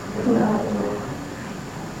We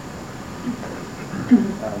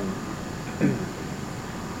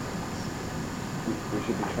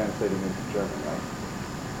should be translating into German, right?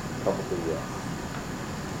 Probably yes.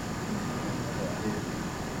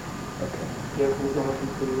 Okay.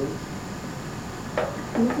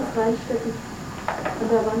 Du musst es reinstecken. An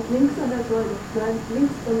der Wand links an der Säule. Nein,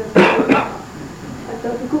 links an der Säule. Also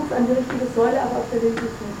du guckst an die richtige Säule, aber auf der linken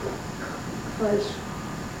Seite. Falsch.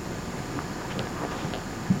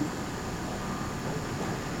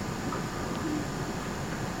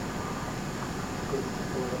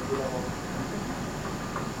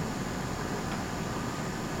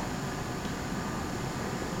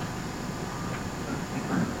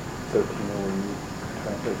 So do you know when you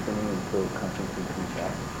translate for me until Constantine comes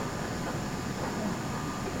back?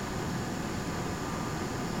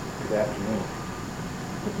 Good afternoon.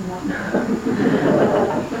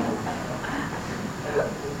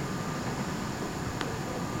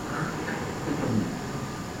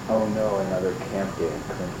 Oh no, another camp day in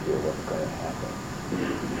Corinthians, what's going to happen?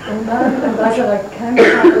 Und dann ein weiterer Camp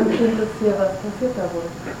und Kind ist hier, was passiert da wohl?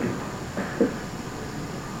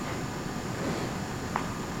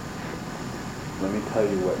 Let me tell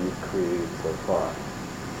you what you've created so far.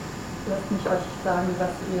 Lasst mich euch sagen,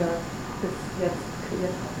 was ihr bis jetzt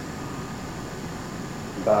kreiert habt.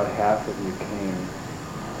 About half of you came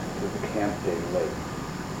to the camp day late.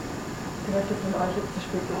 Die Hälfte von euch ist zu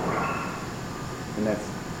spät gekommen. And that's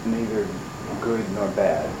neither good nor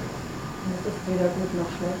bad. Und es ist weder gut noch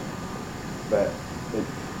schlecht. But it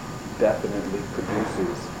definitely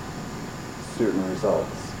produces certain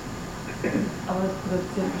results. Aber es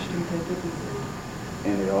produziert bestimmte Ergebnisse.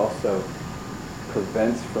 And it also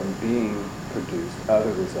prevents from being produced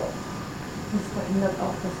other results. Und es verhindert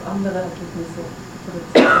auch, dass andere Ergebnisse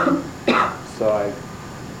produziert werden. So I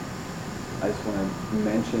just want to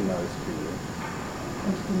mention those to you.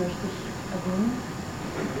 Und die möchte ich erwähnen.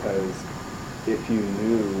 Because if you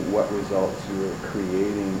knew what results you were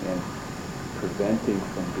creating and preventing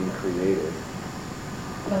from being created,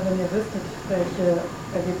 Weil wenn ihr wüsstet, welche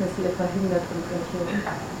Ergebnisse ihr verhindert und welche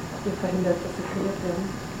ihr verhindert, dass sie kreiert werden,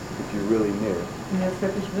 if you really knew, wenn ihr es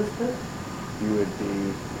wirklich wüsstet, you would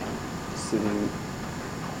be sitting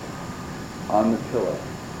on the pillow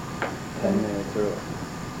 10 minutes early,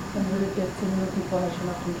 dann würdet ihr 10 Minuten vorher schon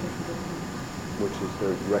auf dem Kissen sitzen. which is the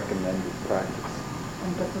recommended practice.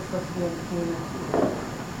 Und das ist, was wir empfehlen.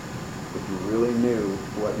 If you really knew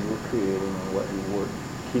what you were creating and what you were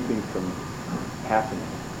keeping from happening,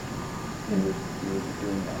 you would be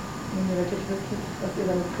doing that. Wenn ihr wirklich wüsstet, was ihr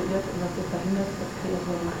damit kreiert und was ihr verhindert, was kreiert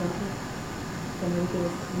werden könnte, dann würdet ihr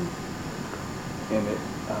das tun. And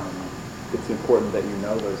it's important that you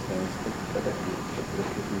know those things. But if you keep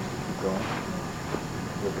going,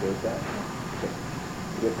 you're okay with that? Okay.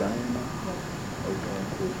 You get done in that? Are you going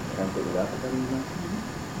to translate it out to them now?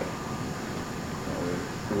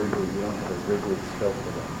 Wrigley, you don't have a Wrigley spell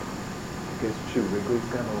for that. You guys chew Wrigley's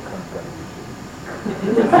gum? What kind of gum do you chew?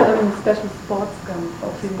 This is a special sports gun.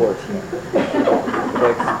 Oh, sports gum.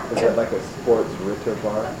 Is that like a sports Ritter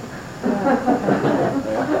bar? I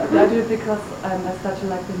do it because I such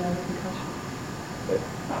like the American culture.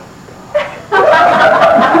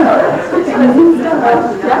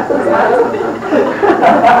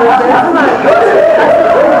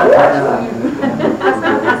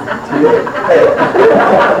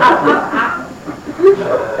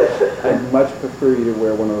 I'd much prefer you to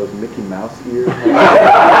wear one of those Mickey Mouse ears.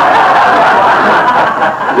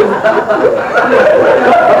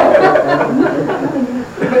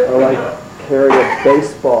 Or like carry a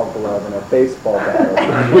baseball glove and a baseball bat.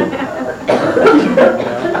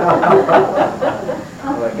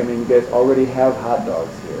 Like, I mean, you guys already have hot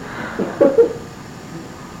dogs here.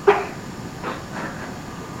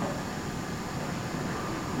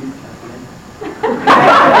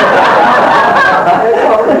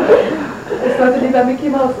 Ich sollte lieber Mickey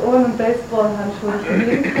Mouse Ohren und Baseball-Handschuhe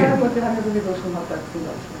nicht tragen und wir haben ja sowieso schon Hotdogs in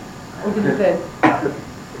Deutschland. Und in der Welt.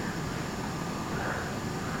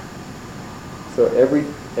 So every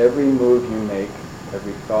move you make,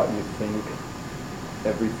 every thought you think,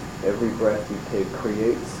 every breath you take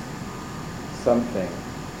creates something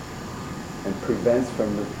and prevents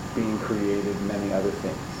from being created many other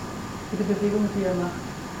things. Jede Bewegung, die ihr macht,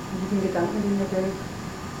 jeden Gedanken, den ihr denkt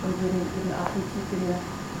und jeden Atemzug, den ihr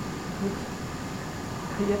tut,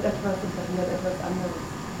 kreiert etwas und verhindert etwas anderes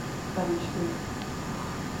bei dem Spiel.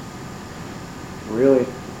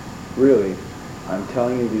 Really, I'm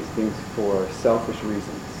telling you these things for selfish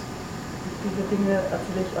reasons. Diese Dinge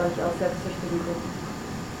erzähle ich euch aus selbstsüchtigen Gründen.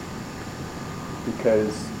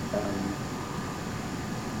 Because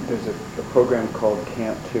there's a program called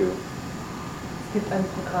Camp 2. Es Es gibt ein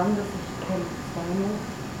Programm, das sich Camp 2 nennt.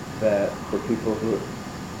 that for people who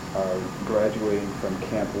are graduating from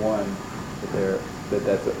Camp 1,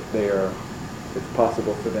 it's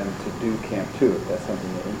possible for them to do Camp 2 if that's something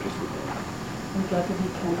they're interested in. Und Leute, die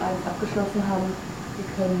Camp 1 abgeschlossen haben, die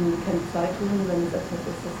können Camp 2 tun, wenn es etwas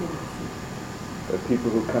ist, das sie interessiert. But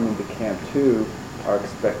people who come into Camp 2 are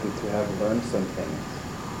expected to have learned some things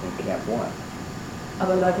in Camp 1.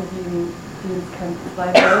 Aber Leute, die ins Camp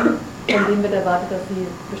 2 wollen, von denen wird erwartet, dass sie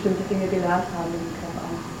bestimmte Dinge gelernt haben in Camp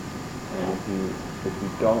 1. And if you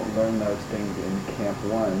don't learn those things in Camp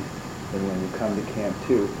 1, then when you come to Camp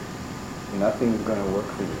 2, nothing's going to work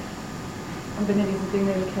for you. Und wenn ihr diese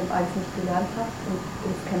Dinge in Camp 1 nicht gelernt habt und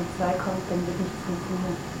ins Camp 2 kommt, dann wird nichts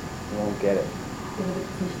funktionieren. You won't get it. Ihr werdet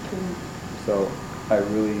es nicht tun. So I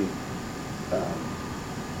really,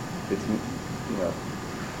 it's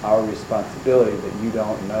our responsibility that you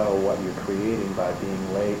don't know what you're creating by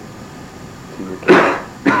being late to your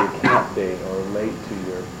camp date or late to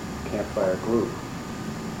your campfire group.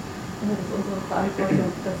 Und es ist unsere Verantwortung,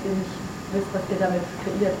 dass ihr nicht wisst, was ihr damit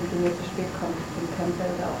kreiert, indem ihr zu spät kommt zum Camper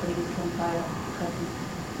oder auch in die Campfire treffen.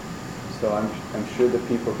 So I'm sure the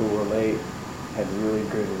people who were late had really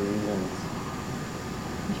good reasons.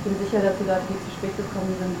 Ich bin sicher, dass die Leute, die zu spät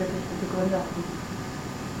gekommen sind, wirklich gute Gründe hatten.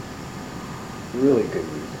 Really good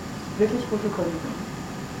reasons. Wirklich gute Gründe.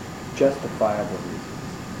 Justifiable reasons.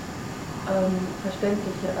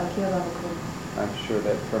 Verständliche, erklärbare Gründe. I'm sure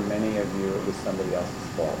that for many of you it was somebody else's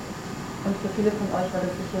fault. Und für viele von euch war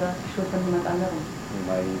das sicher die Schuld von jemand anderem. You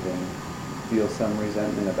might even feel some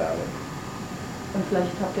resentment about it. Und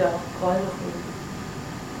vielleicht habt ihr auch Groll deswegen.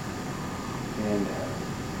 And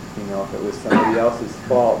if it was somebody else's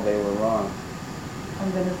fault, they were wrong.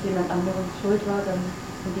 Und wenn es jemand anderes Schuld war, dann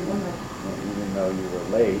sind die unrecht. And even though you were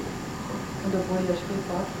late, Und obwohl ihr spät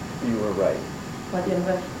wart, you were right, wart ihr im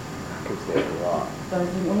Recht, because they were wrong. weil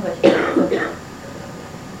sie im Unrecht sind.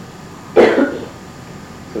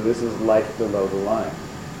 So this is life below the line.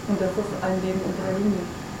 Und das ist ein Leben unter der Linie.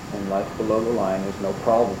 And life below the line, there's no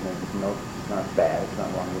problem. It's not bad, it's not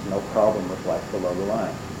wrong. There's no problem with life below the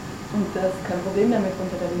line. Und da ist kein Problem damit,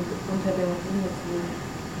 unter der Linie zu leben.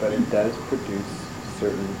 But it does produce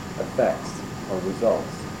certain effects or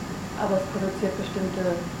results. Aber es produziert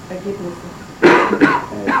bestimmte Ergebnisse.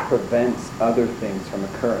 And it prevents other things from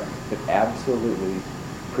occurring. It absolutely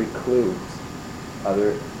precludes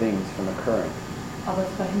other things from occurring. Aber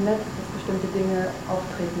es verhindert, dass bestimmte Dinge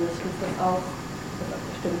auftreten. Es schließt das aus, dass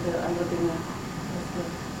bestimmte andere Dinge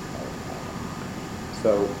passieren.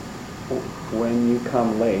 So when you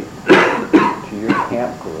come late to your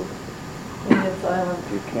camp group, Wenn ihr zu eurem,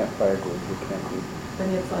 your campfire group, your camp group,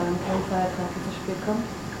 wenn ihr zu eurem Campfire-Treffen zu spät kommt,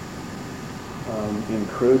 in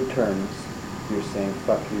crude terms, you're saying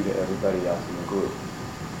fuck you to everybody else in the group.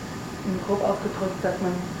 grob ausgedrückt sagt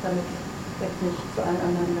man damit echt nicht zu allen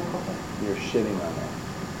anderen in der Gruppe. You're shitting on them.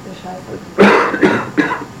 Der Scheiße.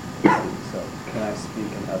 So can I speak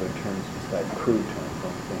in other terms besides crude terms?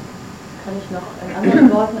 Don't think. Kann ich noch in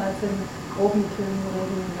anderen Worten als in groben Tönen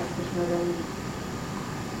reden, was nicht nur der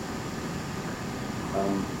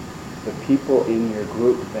The people in your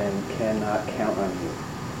group then cannot count on you.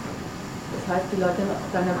 Das heißt, die Leute in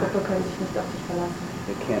deiner Gruppe können sich nicht auf dich verlassen.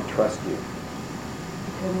 They can't trust you.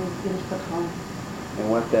 Die können dir nicht vertrauen. And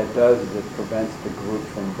what that does is it prevents the group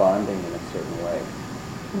from bonding in a certain way.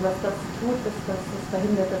 Und was das tut, ist, dass es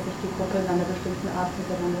verhindert, dass sich die Gruppe in einer bestimmten Art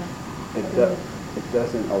miteinander verbindet. It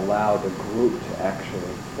doesn't allow the group to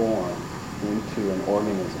actually form into an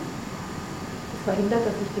organism. Es verhindert,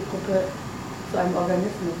 dass sich die Gruppe zu einem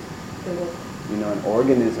Organismus bildet. An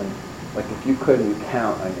organism, like if you couldn't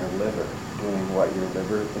count on your liver doing what your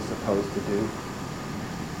liver is supposed to do,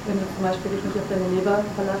 Wenn du zum Beispiel dich nicht auf deine Leber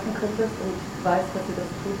verlassen könntest und weißt, dass sie das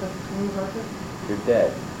tut, was sie tun sollte, you're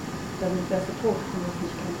dead. dann wärst du tot, wenn du es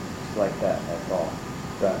nicht kennst. Just like that, that's all.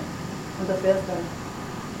 Done. Und das wär's dann.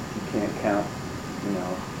 You can't count,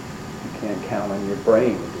 you can't count on your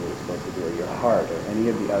brain to do what it's supposed to do, or your heart, or any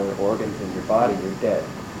of the other organs in your body, you're dead.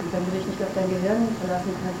 Und wenn du dich nicht auf dein Gehirn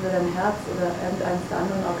verlassen kannst oder dein Herz oder irgendeines der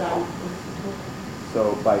anderen Organe, dann bist du tot.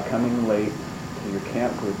 So by coming late to your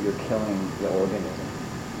camp group, you're killing the organism.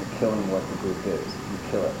 You're killing what the group is. You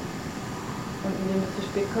kill it. Und indem du zu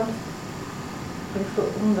spät kommst, bringst du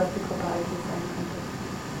was die Gruppe eigentlich sein könnte.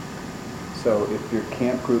 So if your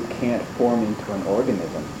camp group can't form into an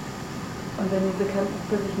organism, Und wenn diese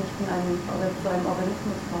Campgruppe sich nicht zu einem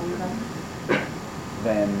Organismus formen kann,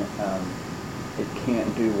 then it can't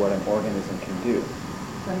do what an organism can do.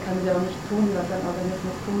 dann kann sie auch nicht tun, was ein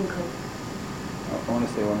Organismus tun kann. I want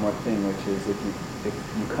to say one more thing, which is if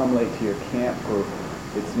you come late to your camp group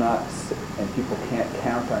it's not, and people can't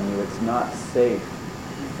count on you. It's not safe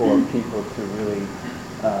for people to really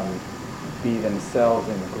be themselves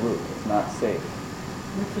in the group. It's not safe.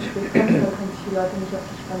 Wenn du zu spät kommst, dann können sich die Leute nicht auf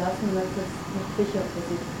dich verlassen, und das ist nicht sicher für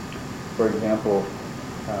sie. For example,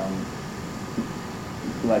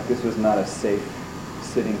 like this was not a safe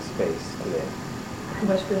sitting space today. Zum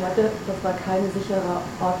Beispiel heute, das war kein sicherer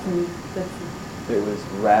Ort zum Sitzen. It was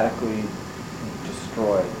radically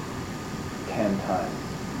destroyed 10 times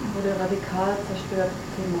Wurde radikal zerstört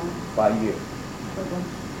 10-mal by you. von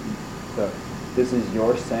uns. So this is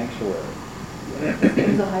your sanctuary. Das ist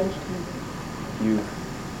unser Heiligtum. You've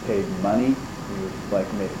paid money, you've like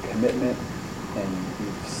made a commitment, and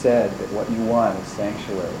you've said that what you want is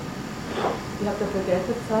sanctuary. Ihr habt dafür Geld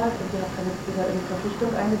bezahlt und ihr seid eine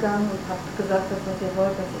Verpflichtung eingegangen und habt gesagt, dass was ihr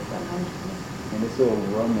wollt, das ist ein Heiligtum. And this little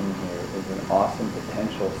room in here is an awesome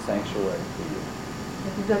potential sanctuary for you.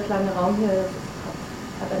 Und dieser kleine Raum hier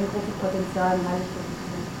hat ein großes Potenzial, ein Heiligtum zu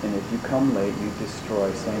sein. And if you come late, you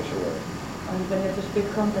destroy sanctuary. Und wenn ihr zu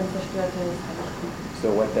spät kommt, dann zerstört ihr das Heiligtum.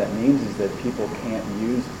 So what that means is that people can't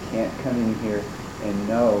come in here and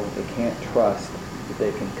know, they can't trust that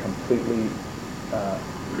they can completely,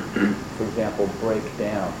 for example, break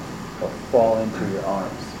down or fall into your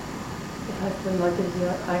arms. Das heißt, wenn Leute hier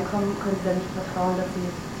reinkommen, können sie dann nicht vertrauen, dass sie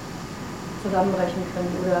zusammenbrechen können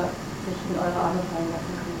oder sich in eure Arme fallen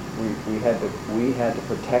lassen können. We had to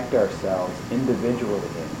protect ourselves individually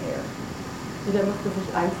in here Jeder musste sich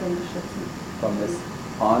einzeln beschützen. from this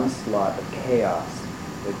onslaught of chaos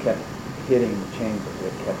that kept hitting the chamber,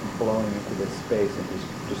 that kept blowing into this space and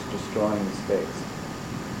just destroying the space.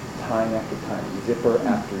 Time after time, zipper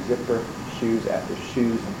after zipper, shoes after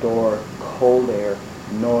shoes, door, cold air,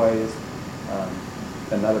 noise,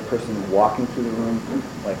 another person walking through the room,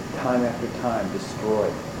 like time after time,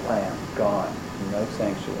 destroyed, slammed, gone, no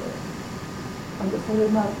sanctuary. Und es wurde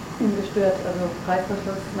immer gestört, also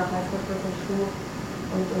Reißverschluss nach Reißverschluss und Schuh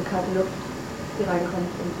und kalte Luft, die reinkommt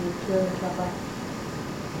und die Türen geklappert.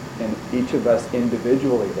 And each of us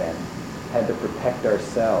individually then had to protect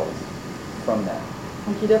ourselves from that.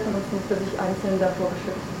 Und jeder von uns musste sich einzeln davor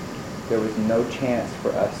beschützen. There was no chance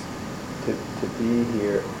for us to be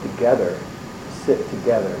here together, sit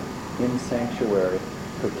together in sanctuary,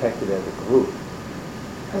 protected as a group.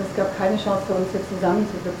 Also es gab keine Chance für uns hier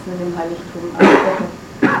zusammenzusitzen in dem Heiligtum.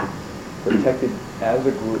 Protected as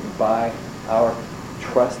a group by our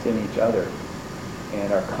trust in each other and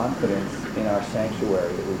our confidence in our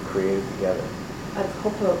sanctuary that we've created together. Als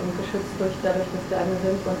Gruppe und geschützt dadurch, dass wir eine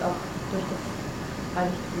sind und auch durch das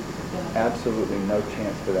Heiligtum, das wir haben. Absolutely no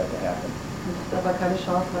chance for that to happen. Und da war keine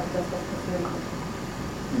Chance, dass das passieren konnte.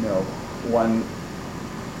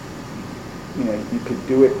 You could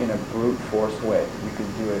do it in a brute force way. You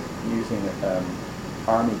could do it using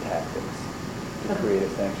army tactics to create a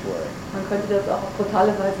sanctuary. Man könnte das auch auf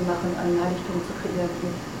brutale Weise machen, ein Heiligtum zu kreieren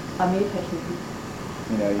mit Armeetechniken.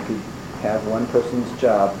 You could have one person's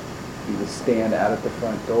job be to stand out at the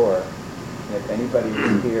front door, and if anybody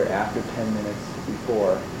is here after 10 minutes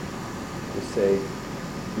before, just say,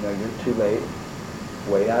 you're too late,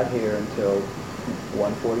 wait out here until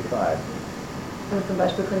 1:45. Und zum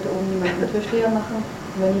Beispiel könnte oben jemand einen Türsteher machen.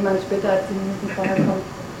 Und wenn jemand später als 10 Minuten vorher kommt,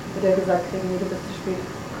 wird er gesagt kriegen, du bist zu spät,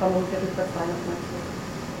 komm um 1:45 nochmal zurück.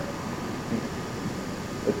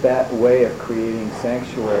 But that way of creating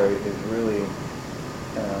sanctuary is really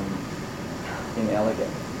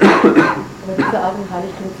inelegant. Aber diese Art, ein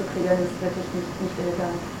Heiligtum zu kreieren, ist wirklich nicht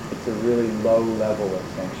elegant. It's a really low level of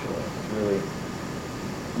sanctuary. It's really,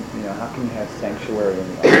 how can you have sanctuary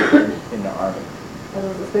in the army? Also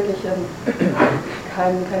es ist wirklich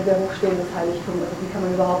kein sehr hochstehendes Heiligtum. Also wie kann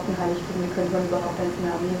man überhaupt ein Heiligtum, wie könnte man überhaupt eins in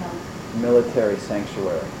der Armee haben? Military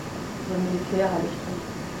sanctuary. So ein Militärheiligtum.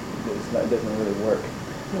 It doesn't really work.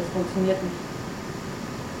 Das funktioniert nicht.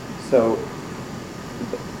 So,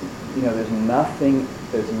 there's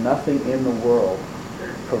nothing in the world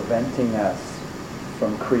preventing us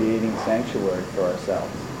from creating sanctuary for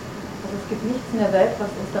ourselves. Also es gibt nichts in der Welt, was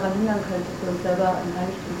uns daran hindern könnte, für uns selber ein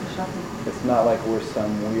Heiligtum zu schaffen. It's not like we're some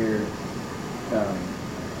weird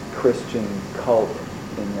Christian cult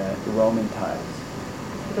in the Roman times.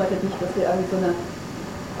 Das bedeutet nicht, dass wir irgendwie so eine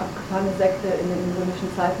abgefahrene Sekte in den römischen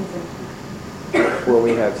Zeiten sind. Where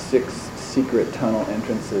we have 6 secret tunnel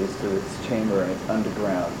entrances to this chamber and it's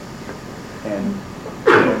underground. And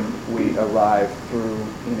when we arrive through,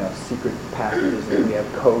 secret passages and we have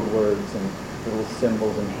code words and little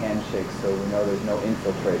symbols and handshakes so we know there's no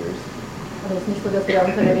infiltrators. Also es ist nicht so, dass wir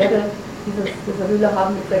unter der Erde diese Höhle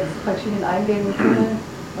haben mit 6 verschiedenen Eingängen, Tunneln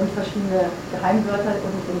und verschiedene Geheimwörter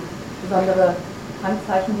und besondere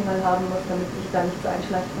Handzeichen, die man haben muss, damit sich da nichts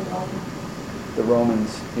einschleicht von draußen. the Romans,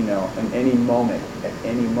 you know, at any moment,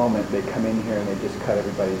 they come in here and they just cut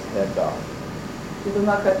everybody's heads off. Die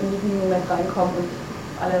Römer könnten in jedem Moment reinkommen und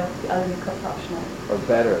alle die Köpfe abschneiden. Or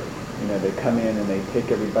better, you know, they come in and they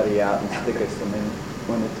take everybody out and stick us, and then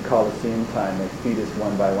when it's Colosseum time, they feed us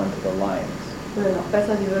one by one to the lions. Oder noch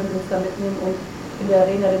besser, die würden uns da mitnehmen und in der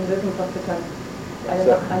Arena den Löwen verfüttern. Einen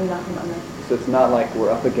nach dem anderen. So it's not like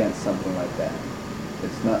we're up against something like that.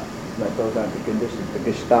 It's not those aren't the conditions. The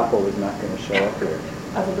Gestapo is not going to show up here.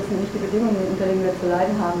 Also das sind nicht die Bedingungen, unter denen wir zu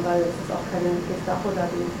leiden haben, weil es ist auch keine Gestapo da,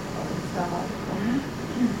 die auf uns da wartet.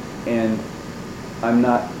 And I'm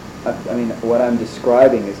not, I mean, what I'm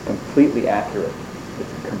describing is completely accurate.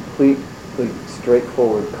 It's a completely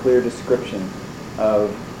straightforward, clear description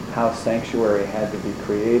of how sanctuary had to be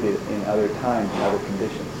created in other times, in other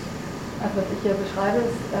conditions. Also was ich hier beschreibe,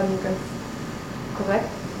 ist ganz korrekt.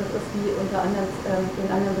 Das ist wie unter anderen,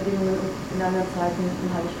 in anderen Bedingungen und in anderen Zeiten im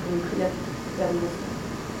Heiligtum kreiert werden musste.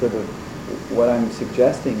 So what I'm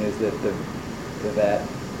suggesting is that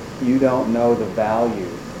you don't know the value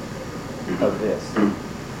of this.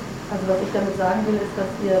 Also was ich damit sagen will, ist, dass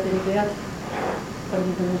ihr den Wert von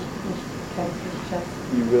diesem nicht kennt, nicht schätzt.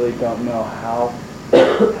 You really don't know how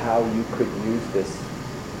you could use this,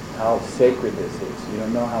 how sacred this is. You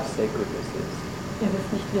don't know how sacred this is. Ihr wisst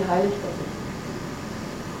nicht, wie heilig das ist.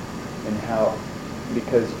 And how,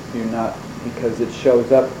 because it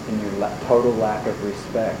shows up in your total lack of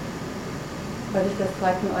respect. Weil sich das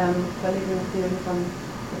zeigt in eurem völligen Fehlen von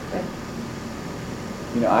Respekt.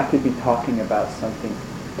 You know, I could be talking about something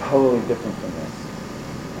totally different from this.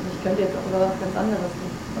 Und ich könnte jetzt auch über was ganz anderes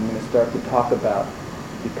reden. I'm going to start to talk about,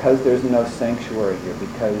 because there's no sanctuary here,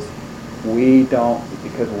 because we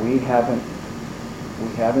haven't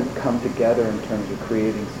come together in terms of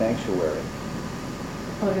creating sanctuary.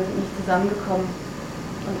 Aber wir sind nicht zusammengekommen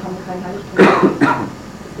und haben kein Heiligtum.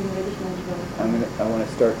 Deswegen rede ich nur nicht über das. I want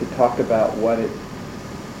to start to talk about what it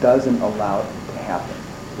doesn't allow to happen,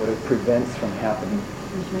 what it prevents from happening.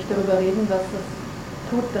 Und ich möchte darüber reden, was es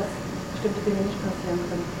tut, dass bestimmte Dinge nicht passieren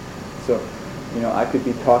können. So, you know, I could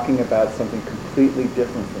be talking about something completely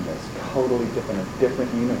different from this, totally different, a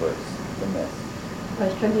different universe from this.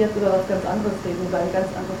 Weil ich könnte jetzt über was ganz anderes reden, über ein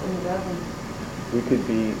ganz anderes Universum. We could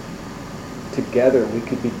be together, we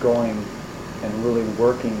could be going and really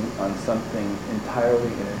working on something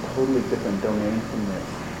entirely in a totally different domain from this.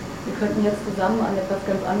 Wir könnten jetzt zusammen an etwas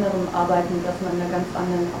ganz anderem arbeiten, das man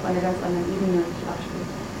auf einer ganz anderen Ebene sich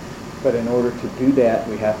abspielt. But in order to do that,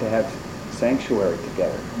 we have to have sanctuary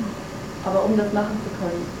together. Aber um das machen zu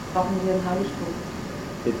können, brauchen wir ein Heiligtum.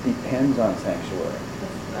 It depends on sanctuary.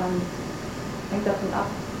 Das hängt davon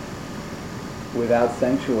ab. Without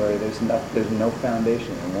sanctuary, there's no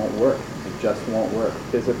foundation. It won't work. It just won't work.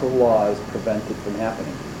 Physical laws prevent it from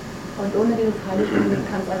happening. Und ohne dieses Heiligtum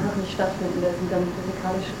kann es einfach nicht stattfinden. Da sind dann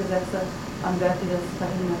physikalische Gesetze am Werk, die das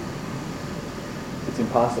verhindern. It's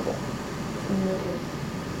impossible. Das ist unmöglich.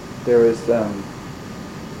 There is,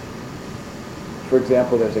 for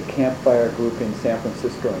example, there's a campfire group in San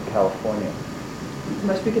Francisco in California. Zum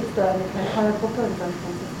Beispiel gibt es da eine Campfire-Gruppe in San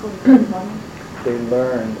Francisco in Kalifornien.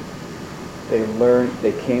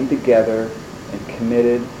 They came together and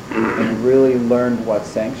committed and really learned what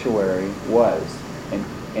sanctuary was and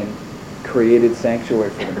created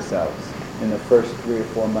sanctuary for themselves in the first 3 or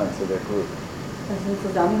 4 months of their group. Sie sind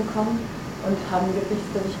zusammengekommen und haben wirklich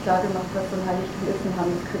für sich klar gemacht, was so ein Heiligtum ist und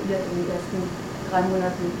haben es kreiert in den ersten 3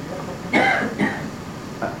 Monaten der Gruppe.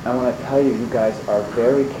 I want to tell you, you guys are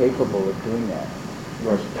very capable of doing that. You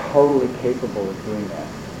are totally capable of doing that.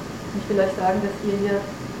 Ich will euch sagen, dass ihr hier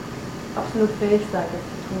absolut fähig seid, das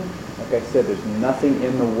zu tun. Like I said, there's nothing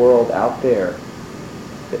in the world out there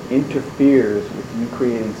that interferes with you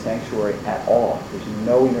creating sanctuary at all. There's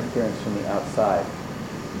no interference from the outside.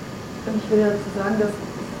 Und ich will dazu sagen, dass es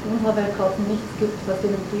in unserer Welt draußen nichts gibt, was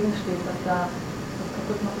dem entgegensteht, was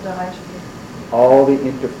kaputt macht oder reinspielt. All the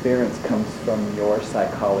interference comes from your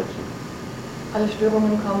psychology. Alle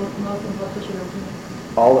Störungen kommen nur aus unserer Psychologie.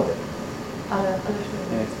 All of it. Alle And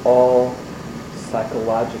Störungen. it's all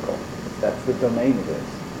psychological. That's the domain it is.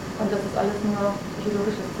 Und das ist alles nur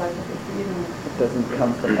psychologisches Zeug, das ist die Ebene. It doesn't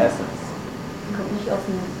come from essence. Das kommt nicht aus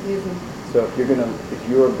dem Wesen. So if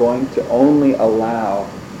you are going to only allow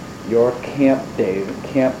your camp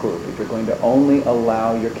group, if you're going to only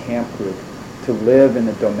allow your camp group to live in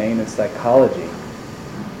the domain of psychology,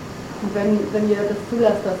 Und wenn ihr das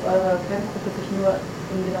zulasst, dass eure Campgruppe sich nur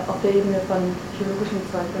auf der Ebene von psychologischem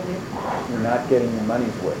Zeug bewegt, you're not getting your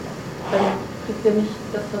money's worth. dann kriegt ihr nicht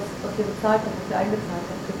das, was ihr bezahlt habt, was ihr eingezahlt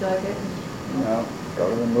habt, kriegt ihr euer Geld nicht. You know, go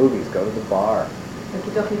to the movies, go to the bar, Dann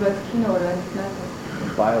geht doch lieber ins Kino oder ins Kneipe.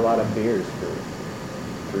 and buy a lot of beers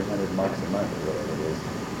for 300 marks a month or whatever it is.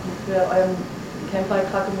 Und für euren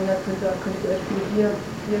Campbeitrag im Monat könntet ihr euch für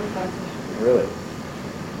 24 Really?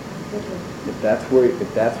 wirklich. If that's where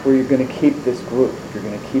you're going to keep this group, if you're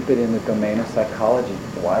going to keep it in the domain of psychology,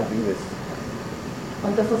 why do this?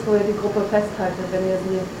 Und das ist, wo ihr die Gruppe festhaltet, wenn ihr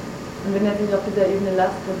sie auf dieser Ebene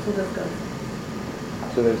lasst, wozu das Ganze?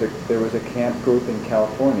 So there was a camp group in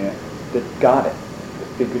California that got it, that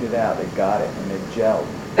figured it out, they got it, and they gelled.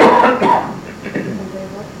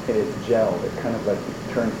 It is gelled. It kind of like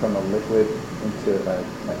turned from a liquid into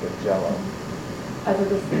like a jello. Also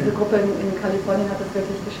diese Gruppe in Kalifornien hat es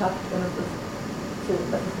wirklich geschafft und es ist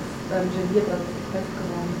geliert, also es ist fest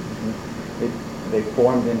geworden. They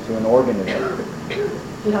formed into an organism.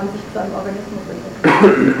 Die haben sich zu einem Organismus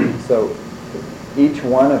entwickelt. So each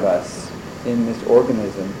one of us in this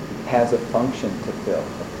organism has a function to fill,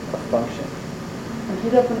 a function. Und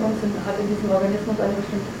jeder von uns hat in diesem Organismus eine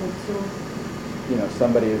bestimmte Funktion. You know,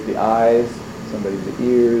 somebody is the eyes, somebody's the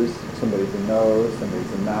ears, somebody's the nose,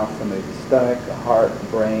 somebody's the mouth, somebody's the stomach, the heart, the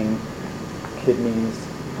brain, kidneys.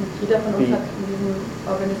 Und jeder von uns hat in diesem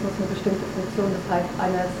Organismus eine bestimmte Funktion. Das heißt,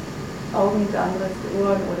 einer ist Augen, der andere ist die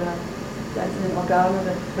Ohren oder die einzelnen Organe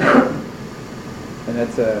oder die Füße. And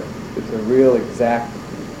it's a real exact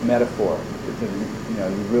metaphor. You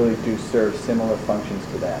really do serve similar functions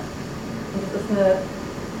to that. Und es ist eine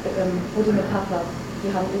gute Metapher.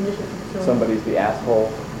 Die haben ähnliche Funktionen. Somebody's the asshole.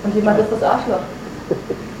 Und jemand ist das Arschloch.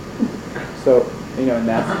 So, and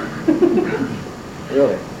that's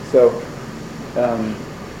really. So,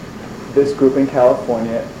 this group in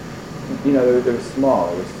California, they were small.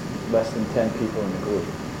 It was less than 10 people in the group.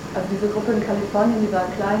 Also diese Gruppe in Kalifornien, die war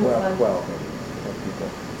klein, Well, es 12 waren people.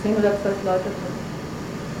 10 oder 12 Leute drin.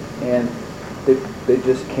 And they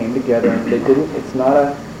just came together and they didn't, it's not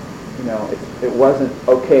a, it wasn't,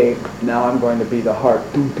 okay, now I'm going to be the heart.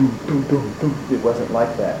 It wasn't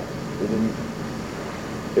like that.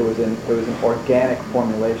 It was an organic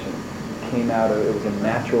formulation. It was a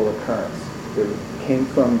natural occurrence. It came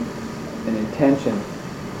from an intention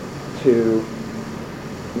to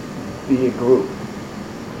be a group.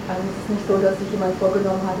 Also es ist nicht so, dass sich jemand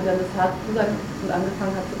vorgenommen hatte, dann das Herz zu sein und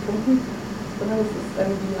angefangen hat zu pumpen, sondern es ist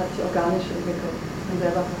irgendwie, hat sich organisch entwickelt, von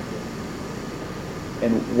selber passiert.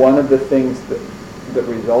 And one of the things that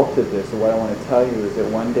resulted this, and what I want to tell you, is that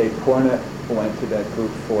one day Purna went to that group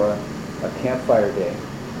for a campfire day.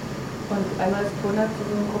 Und einmal ist Purna zu so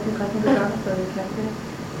einem Gruppentreffen gegangen, zu einem Camping.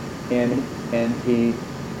 And he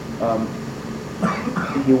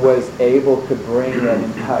was able to bring that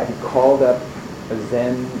entire, he called up a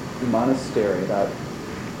Zen monastery about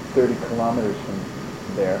 30 kilometers from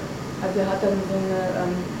there. Also hat dann so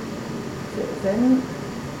ein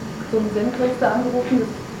Zen-Kloster angerufen, das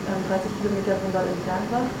 30 Kilometer von dort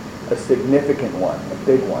entfernt war. A significant one, a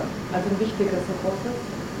big one. Also ein wichtiges, ein großes.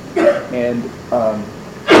 And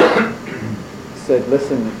said,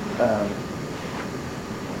 listen,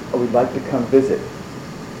 we'd like to come visit.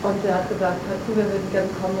 Und er hat gesagt, hört zu, wir würden gerne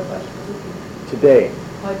kommen und euch besuchen. Today.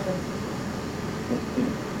 Heute.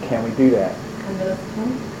 Can we do that? Können wir das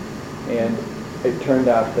tun? And it turned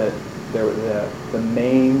out that there was the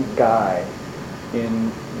main guy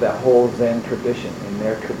in the whole Zen tradition, in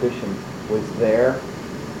their tradition, was there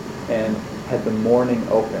and had the morning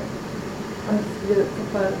open. Und so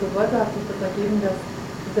wollte hat sich das ergeben, dass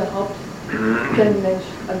dieser Haupt-Zen-Mensch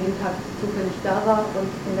an dem Tag zufällig da war und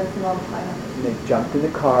den ganzen Morgen frei hatte. And they jumped in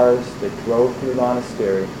the cars, they drove to the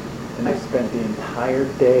monastery, and they spent the entire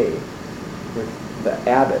day with the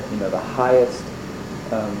abbot, the highest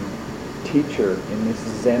teacher in this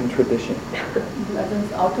Zen tradition. Die sind also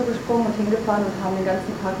ins Auto gesprungen und hingefahren und haben den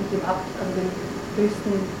ganzen Tag mit dem Abt, also dem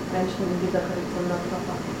höchsten Menschen in dieser Tradition dort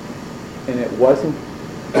verbracht. And it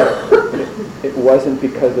wasn't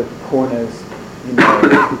because of Purna's,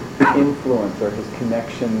 influence or his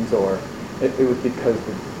connections, or it was because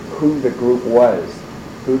who the group was.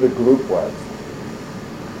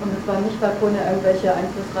 Und es war nicht, weil Purna irgendwelche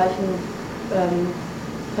einflussreichen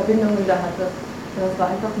Verbindungen da hatte, sondern es war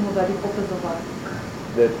einfach nur, weil die Gruppe so war.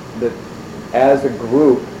 That as a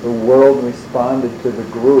group, the world responded to the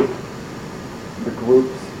groups,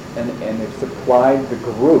 and it supplied the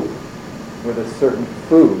group with a certain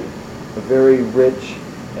food, a very rich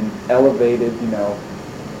and elevated,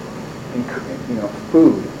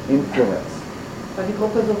 food, influence. Weil die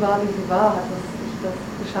Gruppe so war, wie sie war, hat es sich das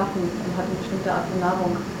geschaffen und hat eine bestimmte Art von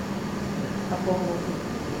Nahrung hervorgerufen.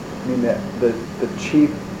 I mean, the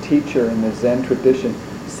chief teacher in the Zen tradition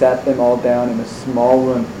sat them all down in a small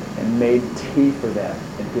room and made tea for them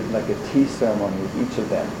and did like a tea ceremony with each of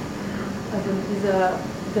them. Also dieser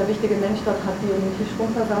wichtige Mensch dort hat die um den Tisch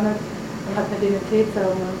rum versammelt und hat mit denen eine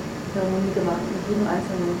Teezeremonie Zeremonie gemacht, mit jedem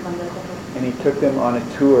einzelnen von der Gruppe. And he took them on a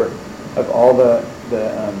tour of all the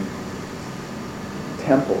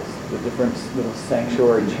temples, the different little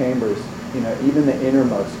sanctuary chambers, you know, even the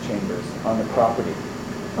innermost chambers on the property.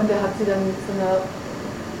 Und er hat sie dann zu einem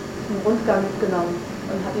Rundgang mitgenommen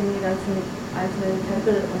und hat ihnen die ganzen einzelnen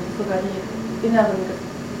Tempel und sogar die inneren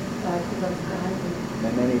gezeigt, die sonst geheim sind.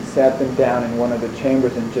 And then he sat them down in one of the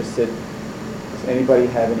chambers and just said, does anybody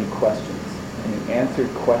have any questions? And he answered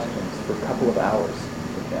questions for a couple of hours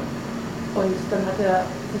with them. Und dann hat er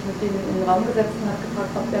sich mit denen in den Raum gesetzt und hat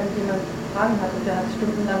gefragt, ob irgendjemand Fragen hat. Und er hat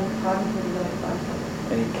stundenlang Fragen von ihnen beantwortet.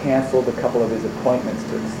 And he canceled a couple of his appointments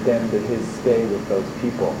to extend his stay with those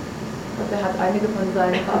people. Und er hat einige von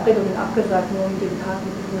seinen Verabredungen abgesagt, nur um den Tag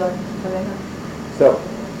mit diesen Leuten zu verlängern. So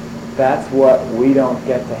that's what we don't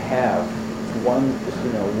get to have. It's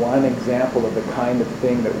one example of the kind of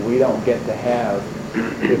thing that we don't get to have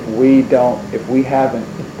if we haven't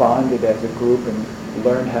bonded as a group and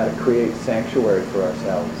learned how to create sanctuary for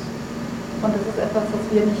ourselves. Und das ist etwas, was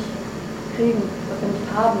wir nicht kriegen, was wir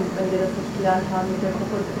nicht haben, wenn wir das nicht gelernt haben, mit der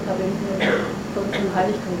Gruppe zu verbinden und für uns ein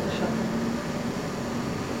Heiligtum zu schaffen.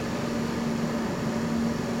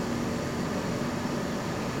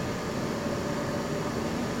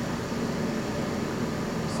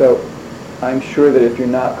 So I'm sure that if you're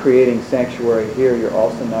not creating sanctuary here, you're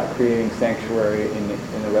also not creating sanctuary in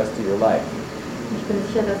the rest of your life. Ich bin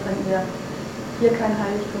sicher, dass wenn ihr hier kein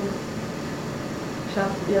Heiligtum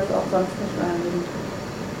schafft, ihr es auch sonst nicht in eurem Leben tut.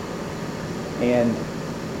 And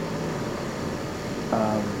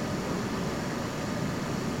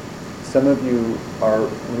some of you are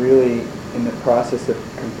really in the process of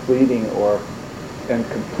completing or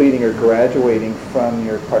graduating from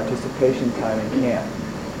your participation time in camp.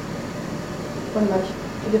 Und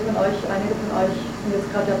einige von euch sind jetzt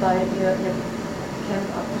gerade dabei, ihr Camp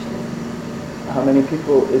abzuschließen. How many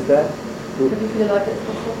people is that? Für wie viele Leute ist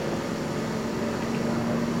das so?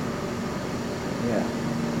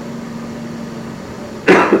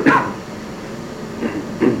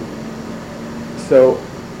 So,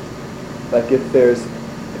 like if there's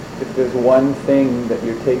one thing that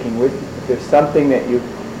you're taking with you, if there's something that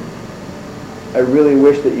I really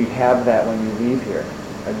wish that you'd have that when you leave here.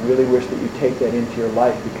 I really wish that you take that into your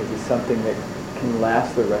life because it's something that can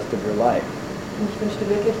last the rest of your life. Und ich wünschte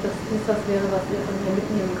wirklich, dass dies was wäre, was ihr von hier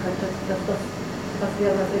mitnehmen könntet, dass das was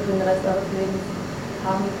wäre, was ihr für den Rest eures Lebens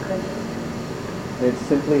haben könntet. It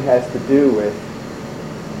simply has to do with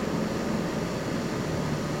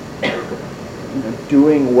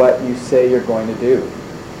doing what you say you're going to do.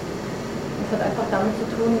 Es hat einfach damit zu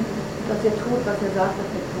tun, dass ihr tut, was ihr sagt,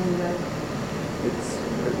 dass ihr tun wollt.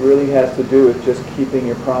 It really has to do with just keeping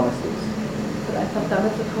your promises. Es hat einfach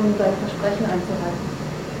damit zu tun, seine Versprechen einzuhalten.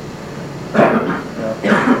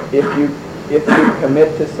 If you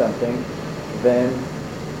commit to something, then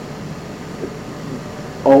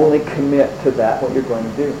only commit to that what you're going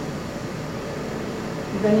to do.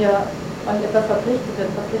 Wenn ihr euch etwas verpflichtet,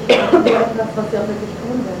 dann verpflichtet euch nur etwas, was ihr auch wirklich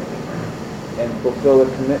tun wollt. And fulfill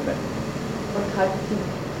the commitment. Und haltet die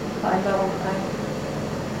Vereinbarung ein.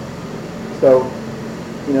 So,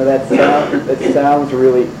 that sounds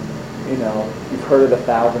really, you've heard it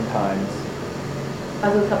 1,000 times.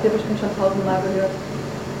 Also das habt ihr bestimmt schon 1000-mal gehört.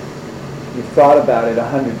 You've thought about it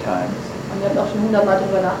 100 times. Und ihr habt auch schon 100-mal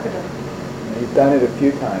darüber nachgedacht. You've done it a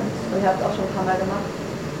few times. Und ihr habt auch schon ein paar Mal gemacht.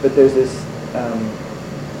 But there's this,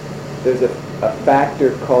 there's a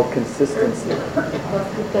factor called consistency. Aber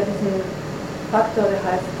es gibt ja diesen Faktor, der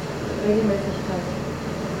heißt Regelmäßigkeit.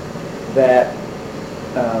 That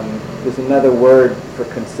there's another word for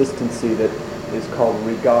consistency that is called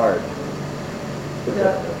regard.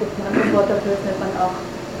 Ja, es gibt ein anderes Wort dafür, das nennt man auch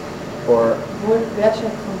or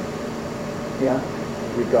Wertschätzung. Yeah,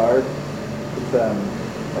 regard. It's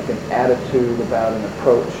like an attitude about an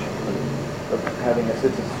approach of having a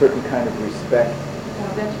certain kind of respect. Ja,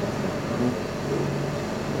 Wertschätzung.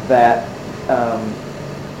 That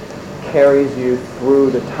carries you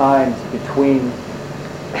through the times between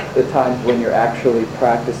the times when you're actually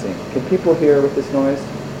practicing. Can people hear with this noise?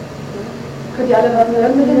 Könnt ihr alle was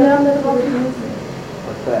hören mit den Lärm da draußen?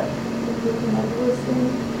 What's that?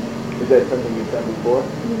 Is that something you've done before?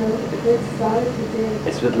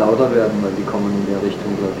 Es wird lauter werden, weil die kommen in der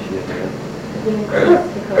Richtung, glaube ich, hier.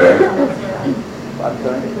 I'm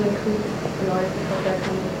sorry?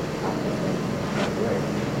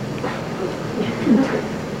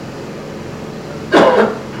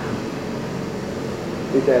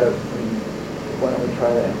 Is that why don't we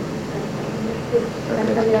try that?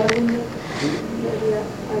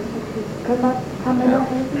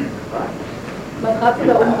 Man fragt sie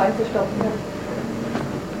da oben reinzustopfen.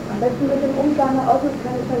 besten mit dem Umgang aus, das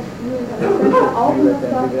kann ich halt spielen. Also ich könnte auch noch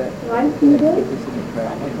da reinfügen.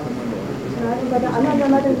 Nein, und bei der anderen,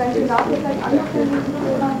 wenn man den Ventilator vielleicht anfängt,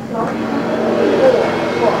 oder laufen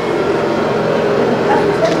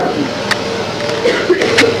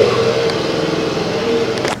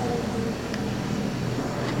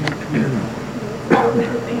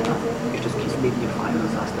Ist das Kissen neben dir frei oder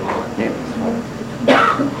sagst du? Nee,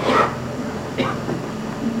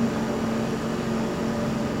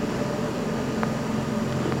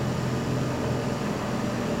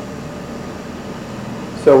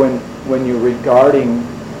 so when you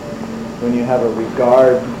have a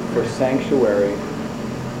regard for sanctuary,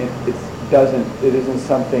 it isn't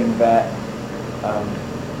something that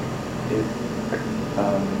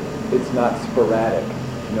it's not sporadic.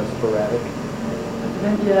 You know, sporadic.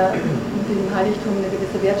 Wenn ihr dem Heiligtum eine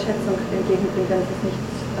gewisse Wertschätzung entgegenbringt, dann ist es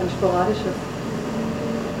nichts Sporadisches.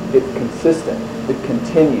 It's consistent. It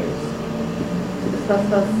continues. Es ist was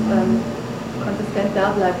konsistent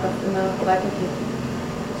da bleibt, was immer weitergeht.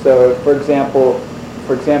 So, for example,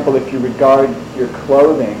 if you regard your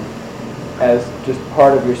clothing as just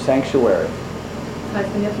part of your sanctuary, Das heißt,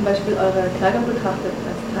 wenn ihr zum Beispiel eure Kleidung betrachtet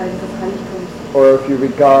als Teil des Heiligtums, or if you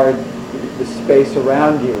regard the space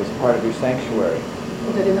around you as part of your sanctuary,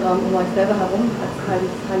 oder den Raum um euch selber herum als Teil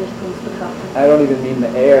des Heiligtums betrachtet. I don't even mean the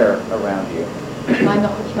air around you. Ich meine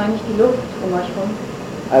nicht die Luft um euch herum.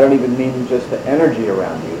 I don't even mean just the energy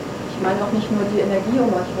around you. Ich meine auch nicht nur die Energie um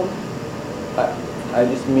euch herum. I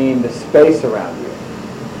just mean the space around you.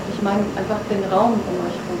 Ich meine einfach den Raum um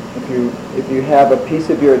euch herum. If you have a piece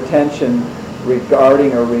of your attention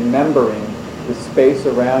regarding or remembering the space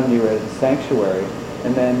around you as a sanctuary,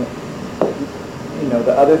 and then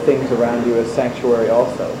the other things around you as sanctuary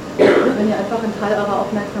also. Wenn ihr einfach einen Teil eurer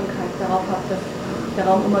Aufmerksamkeit darauf habt, dass der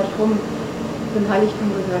Raum um euch herum zum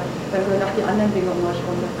Heiligtum gehört, dann gehören auch die anderen Dinge um euch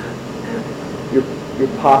herum. Your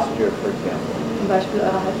posture, for example. Zum Beispiel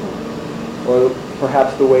eure Haltung. Or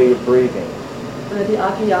perhaps the way you're breathing. Oder die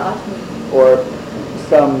Art, wie ihr atmet. Or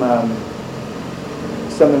some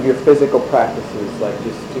of your physical practices, like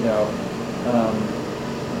just,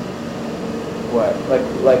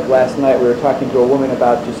 like last night we were talking to a woman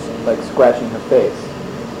about just like scratching her face.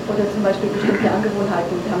 Oder zum Beispiel bestimmte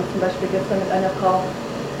Angewohnheiten. Wir haben zum Beispiel gestern mit einer Frau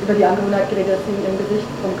über die Angewohnheit geredet, dass sie in ihrem Gesicht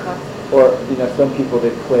rumkratzt. Or, some people,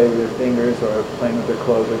 they play with their fingers or playing with their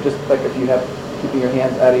clothes, or just like if you have, keeping your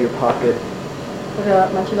hands out of your pocket. Oder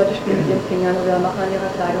manche Leute spielen mit ihren Fingern oder machen an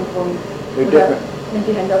ihrer Kleidung rum. They're Oder different. nimmt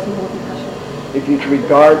die Hände aus den Hosentaschen. If you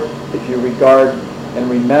regard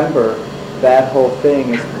and remember that whole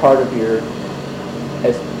thing as part of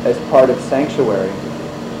as part of sanctuary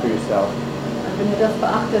for yourself. Also wenn ihr das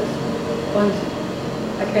beachtet und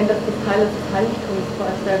erkennt, dass das Teil des Heiligtums für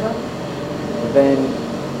euch selber,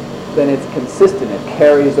 then it's consistent. It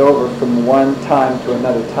carries over from one time to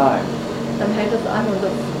another time. dann hält es an und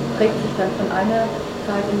das trägt sich dann von einer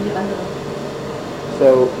Zeit in die andere.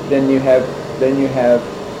 So then you have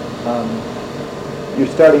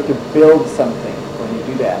you're starting to build something when you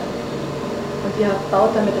do that. Und ihr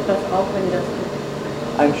baut damit etwas auf, wenn ihr das tut.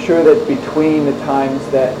 I'm sure that between the times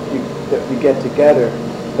that we get together,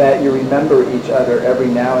 that you remember each other every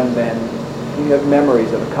now and then. You have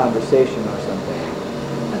memories of a conversation or something.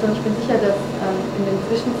 Also ich bin sicher, dass in den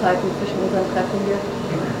Zwischenzeiten zwischen unseren Treffen hier,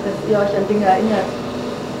 dass ihr euch an Dinge erinnert,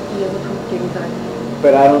 die ihr so tut gegenseitig.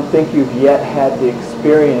 But I don't think you've yet had the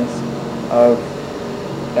experience of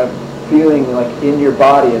feeling like in your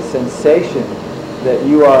body a sensation that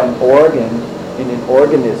you are an organ in an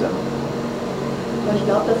organism. Und ich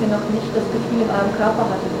glaube, dass ihr noch nicht das Gefühl in eurem Körper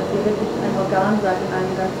hattet, dass ihr wirklich ein Organ seid in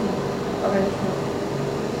einem ganzen Organismus.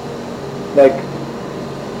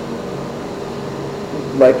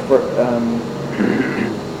 Like for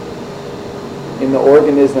in the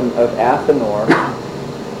organism of Athanor,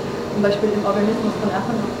 Zum Beispiel im Organismus von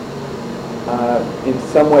Athanor in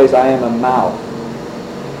some ways I am a mouth,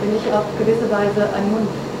 bin ich auf gewisse Weise ein Mund.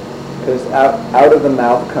 because out of the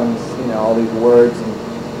mouth comes all these words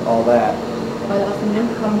and all that. Weil aus dem Mund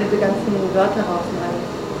kommen diese ganzen Wörter raus und alles.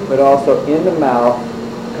 But also in the mouth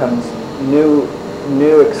comes new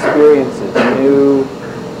experiences, new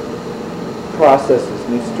processes,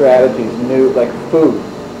 new strategies, new like food,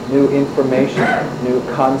 new information, new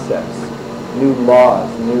concepts, new laws,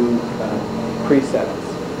 new precepts.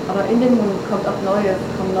 Aber in den Mund kommt auch Neues,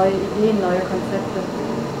 kommen neue Ideen, neue Konzepte,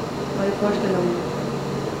 neue Vorstellungen.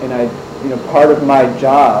 And part of my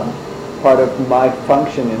job, part of my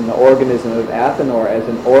function in the organism of Athanor as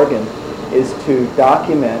an organ is to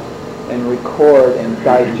document and record and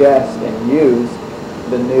digest and use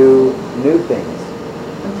the new things.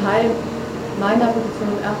 Und Teil meiner Position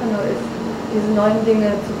in Athanor ist, diese neuen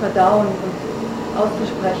Dinge zu verdauen und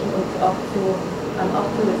auszusprechen und auch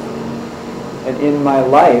aufzulisten. And in my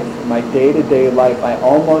life, my day-to-day life, I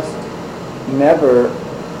almost never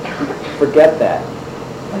forget that.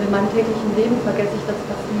 Und in meinem täglichen Leben vergesse ich das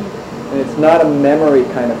fast nie. And it's not a memory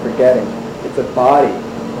kind of forgetting. It's a body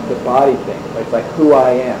thing. It's like who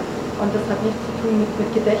I am. Und das hat nichts zu tun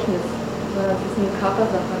mit Gedächtnis, sondern es ist eine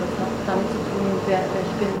Körpersache. Das hat damit zu tun, wer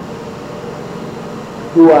ich bin.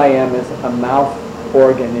 Who I am is a mouth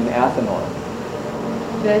organ in Athanor.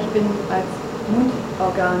 Wer ich bin als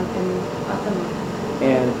Mundorgan in Athanor.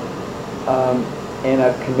 And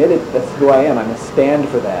I've committed, that's who I am. I'm a stand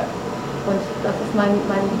for that. Und das ist mein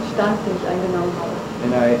Stand, den ich eingenommen habe.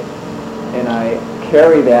 And I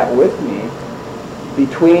carry that with me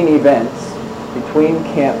between events, between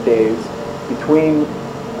camp days, between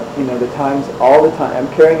the times, all the time. I'm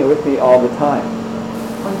carrying it with me all the time.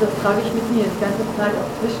 Und das trage ich mit mir die ganze Zeit, auch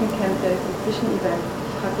zwischen Camp Days und zwischen Events.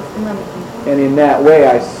 Ich trage das immer mit mir. And in that way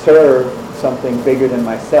I serve something bigger than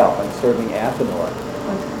myself. I'm serving Athanor.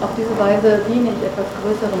 Und auf diese Weise diene ich etwas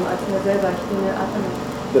Größerem als mir selber. Ich diene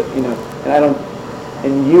Athanor.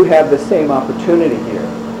 And you have the same opportunity here.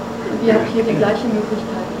 Und ihr habt hier die gleiche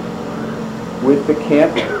Möglichkeit. With the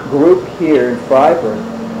camp group here in Freiburg,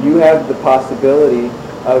 you have the possibility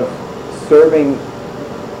of serving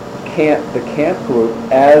the camp group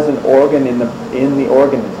as an organ in the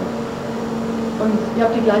organism. Und ihr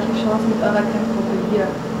habt die gleiche Chance mit eurer Campgruppe hier,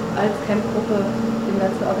 als Campgruppe dem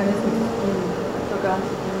ganzen Organismus zu dienen, als Organ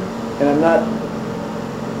zu dienen. And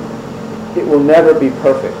it will never be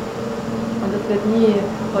perfect. Und es wird nie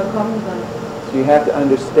vollkommen sein. So you have to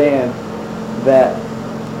understand that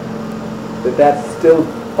that's still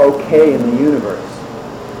okay in the universe.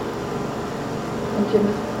 Und ihr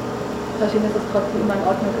müsst verstehen, dass es trotzdem immer in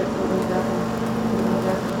Ordnung ist im Universum.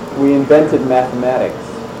 We invented mathematics.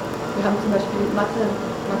 Wir haben zum Beispiel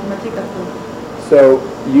Mathematik erfunden. So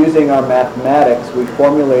using our mathematics, we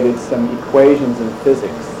formulated some equations in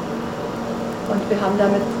physics Und wir haben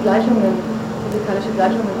damit physikalische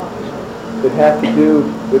Gleichungen aufgestellt, that have to do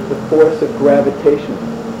with the force of gravitation.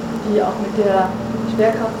 die auch mit der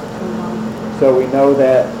Schwerkraft zu tun haben. So we know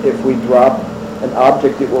that if we drop an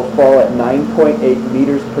object, it will fall at 9.8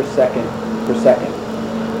 meters per second. Und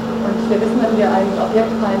wir wissen, wenn wir ein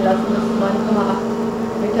Objekt fallen lassen, dass es 9,8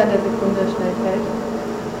 Meter in der Sekunde schnell fällt.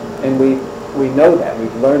 And we know that,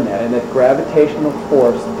 we've learned that, and that gravitational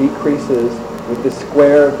force decreases with the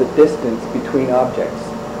square of the distance between objects.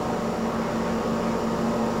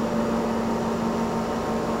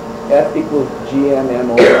 F equals gmm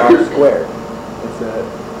over r squared.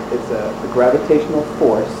 The gravitational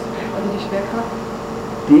force Also die Schwerkraft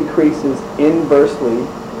decreases inversely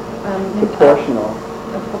nimmt proportional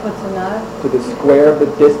proportional to the square of the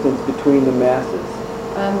distance between the masses.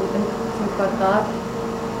 zum Quadrat,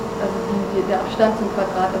 also der Abstand zum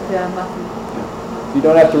Quadrat auf der Massen. You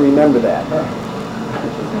don't have to remember that. Das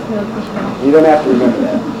müssen wir uns nicht merken. You don't have to remember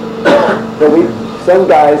that. So some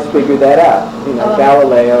guys figured that out.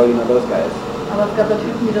 Galileo, those guys. Aber es gab da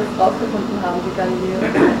Typen, die das rausgefunden haben, wie Galileo.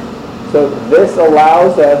 So this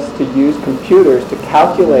allows us to use computers to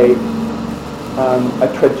calculate a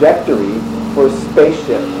trajectory for a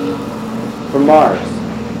spaceship for Mars.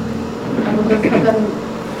 Also das hat dann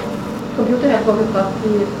Computer hervorgebracht,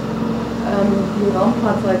 die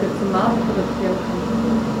Raumfahrzeuge zum Mars produzieren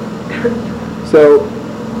können. So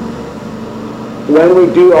when we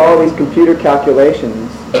do all these computer calculations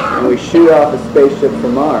and we shoot off a spaceship for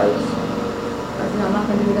Mars, Also wir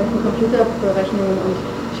machen diese ganzen Computerberechnungen und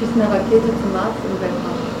schießen eine Rakete zum Mars im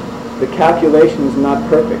Weltraum. the calculation is not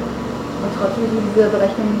perfect. Und trotzdem sind diese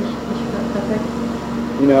Berechnungen nicht perfekt.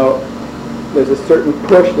 There's a certain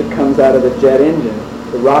push that comes out of the jet engine,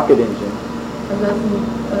 the rocket engine. Also das ist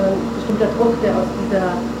ein bestimmter Druck, der aus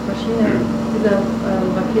dieser Maschine, dieser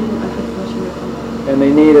Raketenantriebsmaschine kommt. And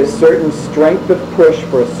they need a certain strength of push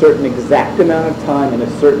for a certain exact amount of time in a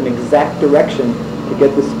certain exact direction to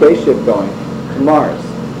get the spaceship going to Mars.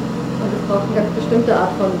 Und es braucht eine ganz bestimmte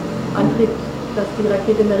Art von Antrieb, dass die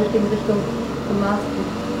Rakete in der richtigen Richtung zum Mars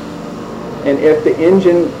fliegt. And if the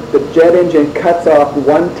jet engine cuts off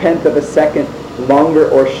 1/10 of a second longer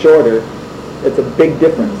or shorter, it's a big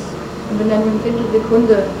difference. Und wenn dann eine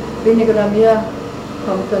Viertelsekunde weniger oder mehr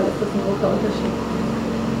kommt, dann ist das ein großer Unterschied.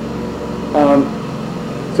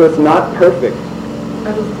 So it's not perfect,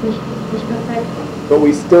 Also es ist nicht perfekt, but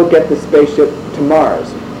we still get the spaceship to Mars.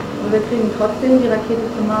 aber wir kriegen trotzdem die Rakete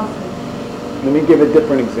zum Mars hin. Let me give a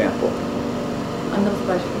different example. Anderes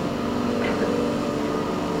Beispiel.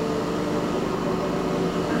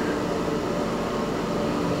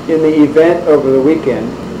 In the event over the weekend,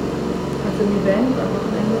 Also dem Event am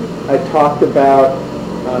Wochenende I talked about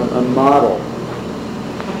a model.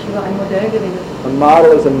 habe ich über ein Modell geredet. A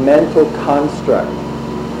model is a mental construct.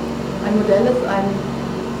 Ein Modell ist ein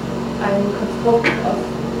Konstrukt,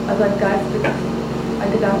 also ein geistiges,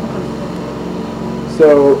 ein Gedankenkonstrukt.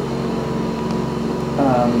 So,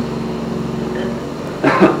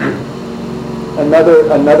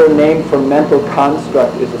 another name for mental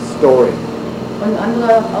construct is a story. Und ein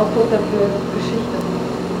anderer Ausdruck dafür ist Geschichte.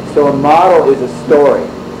 So a model is a story.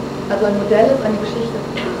 Also ein Modell ist eine Geschichte.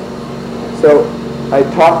 So I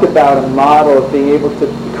talked about a model of being able to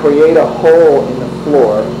create a hole in the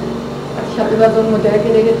floor Also ich habe über so ein Modell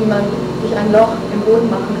geredet, wie man sich ein Loch im Boden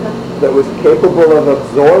machen kann, that was capable of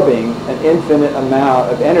absorbing an infinite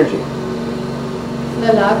amount of energy. das in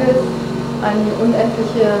der Lage ist, eine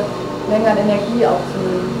unendliche Menge an Energie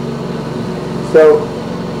aufzunehmen. So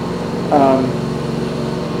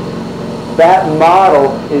that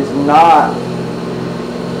model is not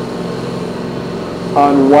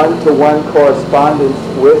on one-to-one correspondence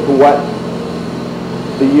with what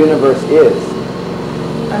the universe is.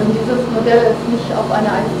 Also dieses Modell ist nicht auf einer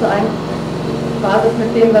 1:1 Basis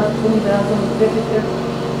mit dem, was das Universum wirklich ist.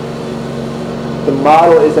 The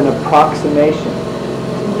model is an approximation.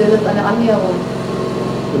 Das Modell ist eine Annäherung.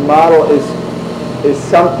 The model is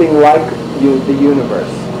something like the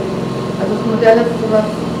universe. Also das Modell ist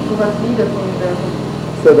sowas wie das Universum.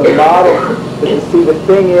 So the model, see, the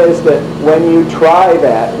thing is that when you try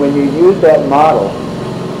that, when you use that model,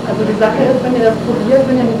 Also die Sache ist, wenn ihr das probiert,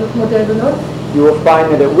 wenn ihr dieses Modell benutzt, you will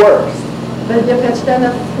find that it works. werdet ihr feststellen,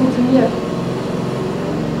 dass es funktioniert.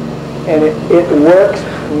 And it works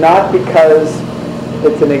not because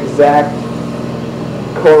it's an exact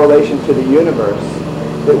correlation to the universe.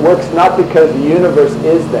 It works not because the universe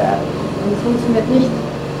is that, Und es funktioniert nicht,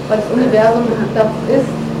 weil das Universum das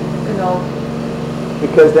ist, genau.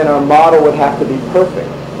 because then our model would have to be perfect.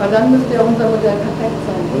 Weil dann müsste ja unser Modell perfekt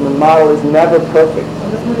sein. And the model is never perfect. Und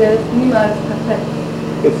das Modell ist niemals perfekt.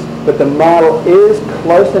 But the model is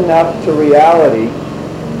close enough to reality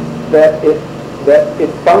that it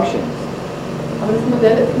functions. Aber das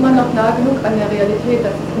Modell ist immer noch nah genug an der Realität,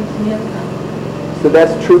 dass es funktionieren kann. So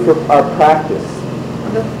that's true for our practice.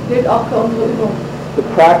 Und das gilt auch für unsere Übung. The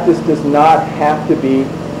practice does not have to be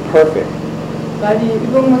perfect. Weil die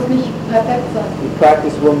Übung muss nicht perfekt sein. The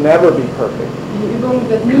practice will never be perfect. Die Übung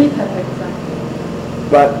wird nie perfekt sein.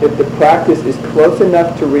 But if the practice is close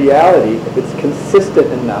enough to reality, if it's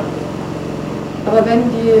consistent enough, Aber wenn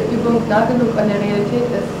die Übung nah genug an der Realität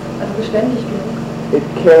ist, also beständig genug, it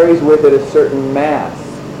carries with it a certain mass,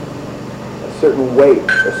 a certain weight,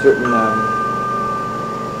 a certain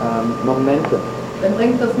momentum. dann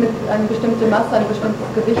bringt das mit eine bestimmte Masse, ein bestimmtes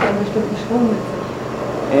Gewicht, einen bestimmten Schwung mit sich.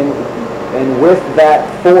 And with that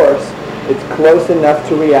force, it's close enough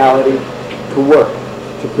to reality to work,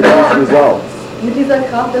 to produce results. Mit dieser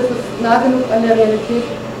Kraft ist es nah genug an der Realität,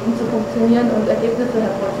 um zu funktionieren und Ergebnisse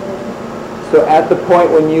hervorzurufen. So at the point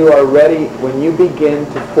when you are ready, when you begin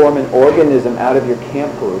to form an organism out of your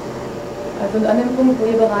camp group, Also an dem Punkt, wo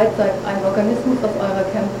ihr bereit seid, einen Organismus aus eurer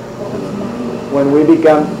Campgruppe zu machen. when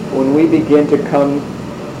we begin to come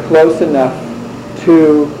close enough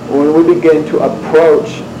when we begin to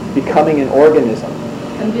approach becoming an organism,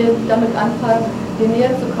 Wenn wir damit anfangen, dir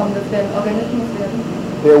näher zu kommen, dass wir ein Organismus werden,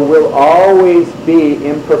 there will always be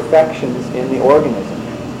imperfections in the organism.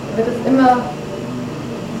 wird es immer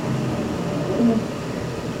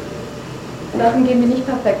Sachen geben, die nicht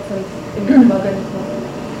perfekt sind in diesem Organismus.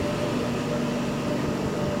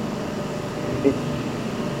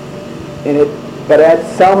 But at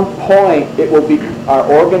some point, our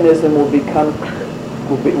organism will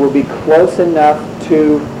be close enough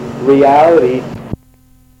to reality